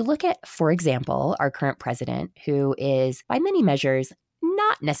 Like if you look at, for example, our current president, who is by many measures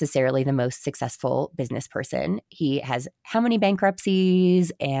not necessarily the most successful business person. He has how many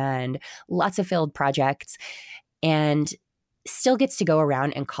bankruptcies and lots of failed projects, and still gets to go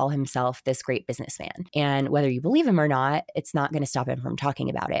around and call himself this great businessman. And whether you believe him or not, it's not going to stop him from talking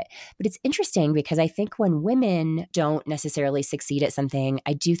about it. But it's interesting because I think when women don't necessarily succeed at something,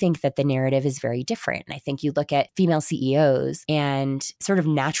 I do think that the narrative is very different. And I think you look at female CEOs and sort of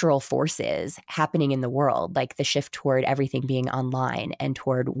natural forces happening in the world, like the shift toward everything being online and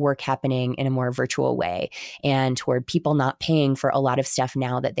toward work happening in a more virtual way and toward people not paying for a lot of stuff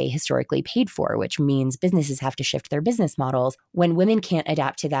now that they historically paid for, which means businesses have to shift their business models. When women can't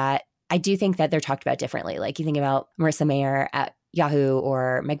adapt to that, I do think that they're talked about differently. Like you think about Marissa Mayer at Yahoo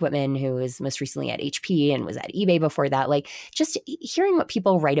or Meg Whitman, who was most recently at HP and was at eBay before that. Like just hearing what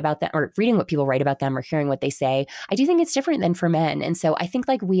people write about them or reading what people write about them or hearing what they say, I do think it's different than for men. And so I think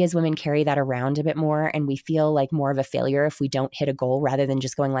like we as women carry that around a bit more, and we feel like more of a failure if we don't hit a goal rather than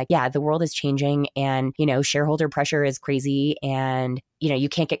just going like, yeah, the world is changing and, you know, shareholder pressure is crazy and, you know, you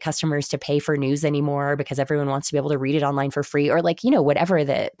can't get customers to pay for news anymore because everyone wants to be able to read it online for free, or like, you know, whatever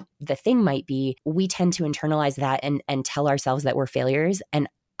the thing might be. We tend to internalize that and tell ourselves that we're failures. And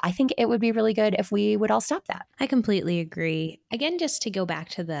I think it would be really good if we would all stop that. I completely agree. Again, just to go back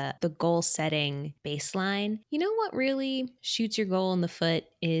to the goal setting baseline, you know what really shoots your goal in the foot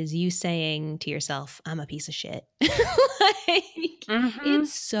is you saying to yourself, I'm a piece of shit.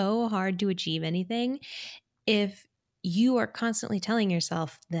 It's so hard to achieve anything if you are constantly telling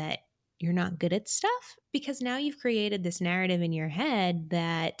yourself that you're not good at stuff, because now you've created this narrative in your head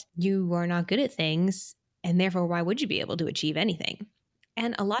that you are not good at things, and therefore why would you be able to achieve anything?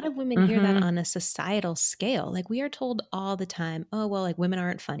 And a lot of women hear that on a societal scale. Like we are told all the time, oh, well, like women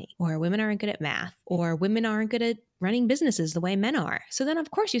aren't funny, or women aren't good at math, or women aren't good at running businesses the way men are. So then of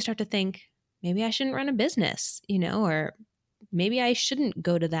course you start to think, maybe I shouldn't run a business, you know, or maybe I shouldn't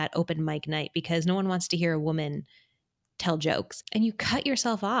go to that open mic night because no one wants to hear a woman tell jokes. And you cut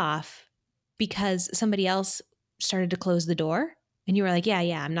yourself off because somebody else started to close the door and you were like, yeah,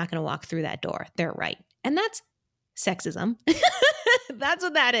 I'm not going to walk through that door. They're right. And that's sexism. That's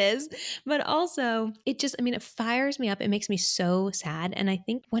what that is. But also it fires me up. It makes me so sad. And I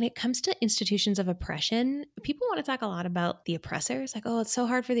think when it comes to institutions of oppression, people want to talk a lot about the oppressors. Like, oh, it's so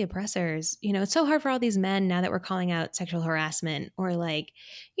hard for the oppressors. You know, it's so hard for all these men now that we're calling out sexual harassment, or like,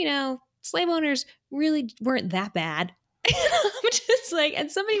 you know, slave owners really weren't that bad. I'm just like,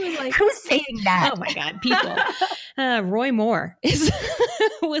 and somebody was like, who's saying that? Oh my God, people. Roy Moore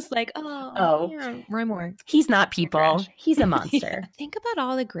was like, yeah, Roy Moore. He's not people. He's a monster. Yeah. Think about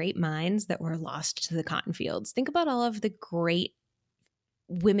all the great minds that were lost to the cotton fields. Think about all of the great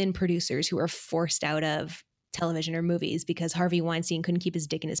women producers who were forced out of television or movies because Harvey Weinstein couldn't keep his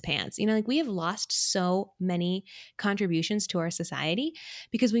dick in his pants. You know, like we have lost so many contributions to our society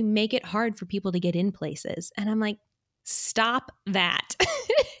because we make it hard for people to get in places. And I'm like, stop that.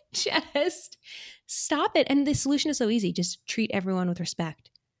 Just stop it. And the solution is so easy. Just treat everyone with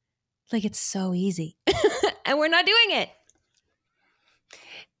respect. Like it's so easy. And we're not doing it.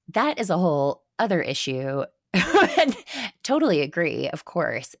 That is a whole other issue. And totally agree, of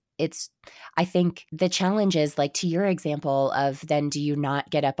course. I think the challenge is like to your example of then do you not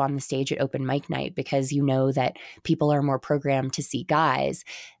get up on the stage at open mic night because you know that people are more programmed to see guys?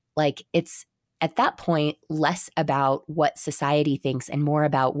 Like it's at that point less about what society thinks and more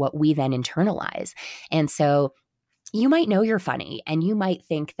about what we then internalize. And so you might know you're funny and you might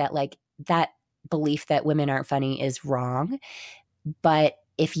think that like that belief that women aren't funny is wrong. But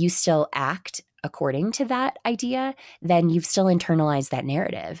if you still act according to that idea, then you've still internalized that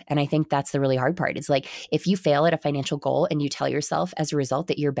narrative. And I think that's the really hard part. It's like if you fail at a financial goal and you tell yourself as a result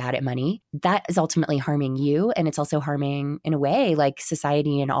that you're bad at money, that is ultimately harming you. And it's also harming, in a way, like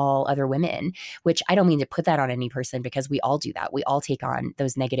society and all other women, which I don't mean to put that on any person because we all do that. We all take on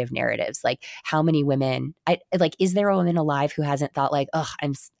those negative narratives. Like how many women, is there a woman alive who hasn't thought like, oh,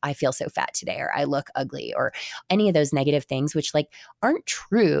 I feel so fat today, or I look ugly, or any of those negative things, which like aren't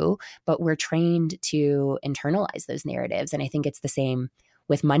true, but we're trained to internalize those narratives. And I think it's the same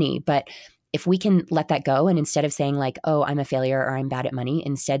with money. But if we can let that go and instead of saying like, oh, I'm a failure or I'm bad at money,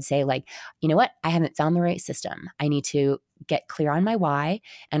 instead say like, you know what? I haven't found the right system. I need to get clear on my why,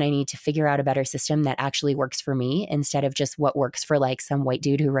 and I need to figure out a better system that actually works for me instead of just what works for like some white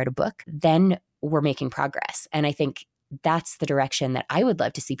dude who wrote a book. Then we're making progress. And I think that's the direction that I would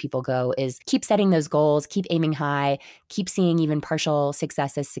love to see people go, is keep setting those goals, keep aiming high, keep seeing even partial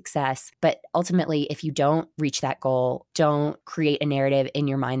success as success. But ultimately, if you don't reach that goal, don't create a narrative in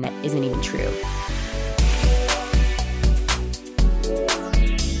your mind that isn't even true.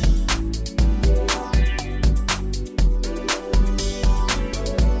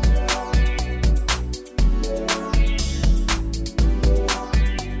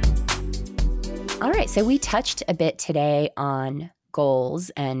 All right, so we touched a bit today on goals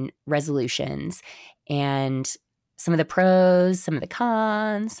and resolutions and some of the pros, some of the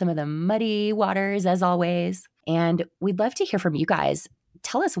cons, some of the muddy waters, as always. And we'd love to hear from you guys.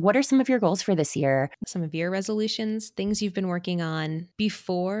 Tell us, what are some of your goals for this year? Some of your resolutions, things you've been working on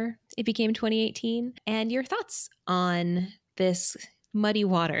before it became 2018, and your thoughts on this muddy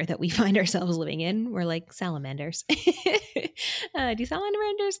water that we find ourselves living in. We're like salamanders. Do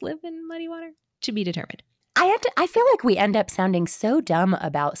salamanders live in muddy water? To be determined. I feel like we end up sounding so dumb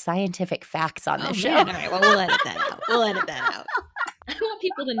about scientific facts on this show. Man. All right, well, we'll edit that out. I want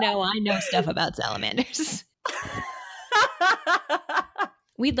people to know I know stuff about salamanders.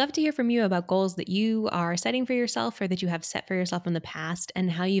 We'd love to hear from you about goals that you are setting for yourself or that you have set for yourself in the past and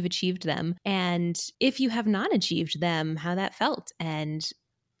how you've achieved them. And if you have not achieved them, how that felt and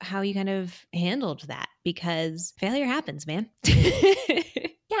how you kind of handled that, because failure happens, man.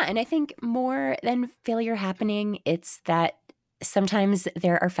 Yeah, and I think more than failure happening, it's that sometimes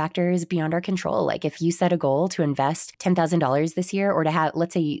there are factors beyond our control. Like if you set a goal to invest $10,000 this year, or to have,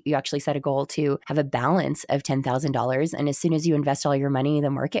 let's say you actually set a goal to have a balance of $10,000, and as soon as you invest all your money, the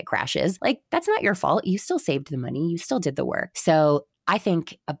market crashes. Like, that's not your fault. You still saved the money. You still did the work. So I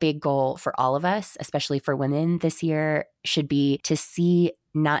think a big goal for all of us, especially for women this year, should be to see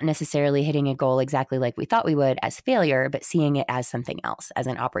not necessarily hitting a goal exactly like we thought we would as failure, but seeing it as something else, as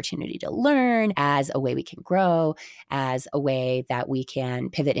an opportunity to learn, as a way we can grow, as a way that we can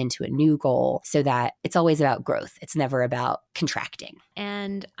pivot into a new goal, so that it's always about growth. It's never about contracting.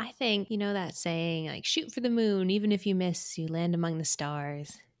 And I think, that saying, like, shoot for the moon, even if you miss, you land among the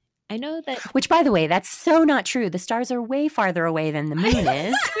stars. I know that. Which, by the way, that's so not true. The stars are way farther away than the moon is.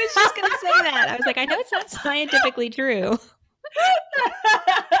 I was just going to say that. I was like, I know it's not scientifically true.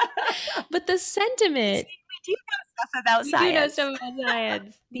 But the sentiment. We do know stuff about science. We do know stuff about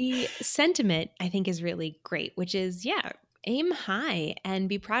science. The sentiment, I think, is really great, which is, aim high and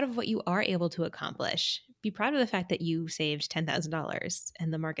be proud of what you are able to accomplish. Be proud of the fact that you saved $10,000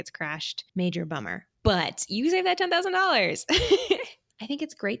 and the markets crashed. Major bummer. But you saved that $10,000. I think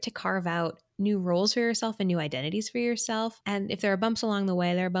it's great to carve out new roles for yourself and new identities for yourself. And if there are bumps along the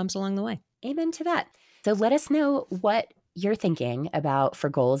way, there are bumps along the way. Amen to that. So let us know what you're thinking about for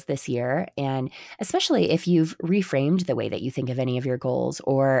goals this year, and especially if you've reframed the way that you think of any of your goals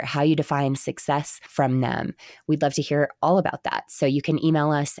or how you define success from them. We'd love to hear all about that. So you can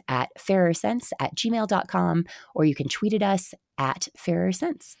email us at fairersense@gmail.com, or you can tweet at us at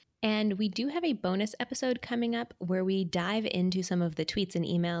fairersense. And we do have a bonus episode coming up where we dive into some of the tweets and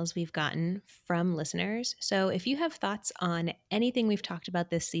emails we've gotten from listeners. So if you have thoughts on anything we've talked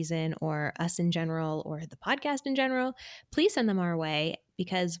about this season, or us in general, or the podcast in general, please send them our way,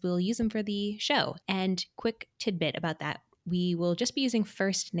 because we'll use them for the show. And quick tidbit about that: we will just be using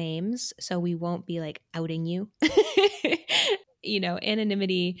first names, so we won't be like outing you.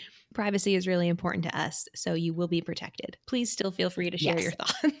 Anonymity, privacy is really important to us, so you will be protected. Please still feel free to share your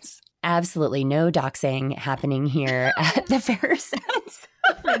thoughts. Absolutely no doxing happening here at the Fairer Sense.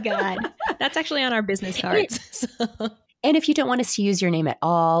 Oh my God. That's actually on our business cards. So. And if you don't want us to use your name at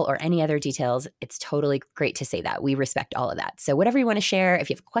all or any other details, it's totally great to say that. We respect all of that. So whatever you want to share, if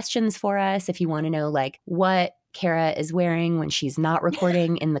you have questions for us, if you want to know like what Kara is wearing when she's not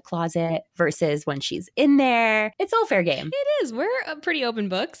recording in the closet versus when she's in there, it's all fair game. It is. We're pretty open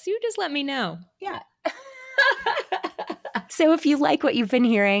books. You just let me know. Yeah. So if you like what you've been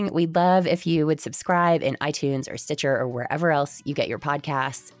hearing, we'd love if you would subscribe in iTunes or Stitcher or wherever else you get your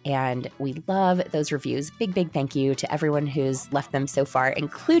podcasts. And we love those reviews. Big, big thank you to everyone who's left them so far,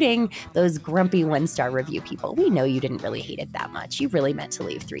 including those grumpy 1-star review people. We know you didn't really hate it that much. You really meant to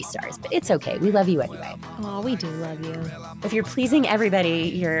leave 3 stars, but it's okay. We love you anyway. Oh, we do love you. If you're pleasing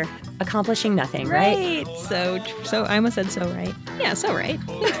everybody, you're accomplishing nothing, right? So I almost said so right. Yeah, so right.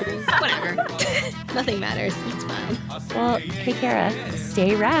 Whatever. Nothing matters. It's fine. Well, hey, Kara,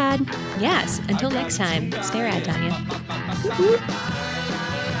 stay rad. Yes. Until next time, stay rad, Tanya.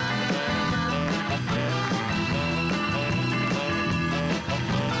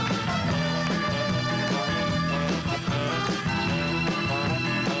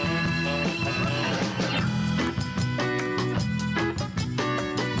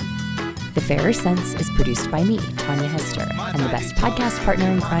 The Fairer Sense is produced by me, Tanya Hester, and the best podcast partner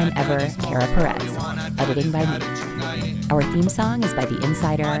in crime ever, Kara Perez. Editing by me. Our theme song is by The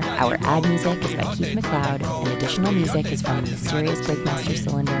Insider, our ad music is by Keith McLeod, and additional music is from The Mysterious Breakmaster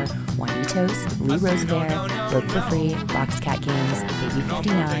Cylinder, Juanitos, Lee Rosevear, Broke for Free, Boxcat Games, Baby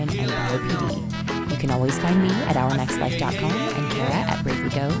 59, and Better PD. You can always find me at ournextlife.com and Kara at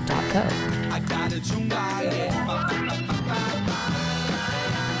bravelygo.co.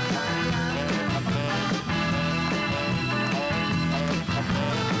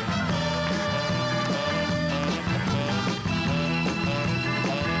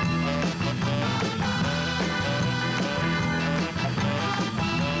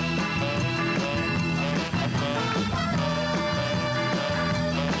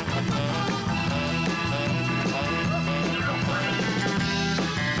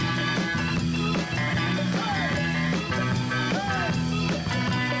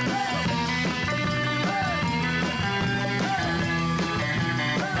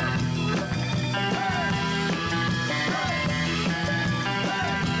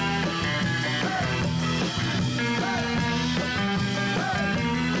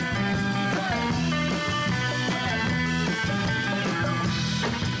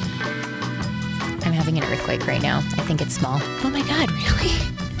 An earthquake right now. I think it's small. Oh my God, really?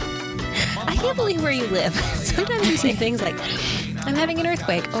 I can't believe where you live. Sometimes you say things like, I'm having an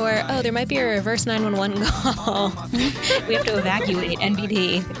earthquake, or, oh, there might be a reverse 911 call. We have to evacuate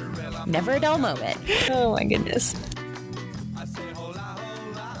NBD. Never a dull moment. Oh my goodness.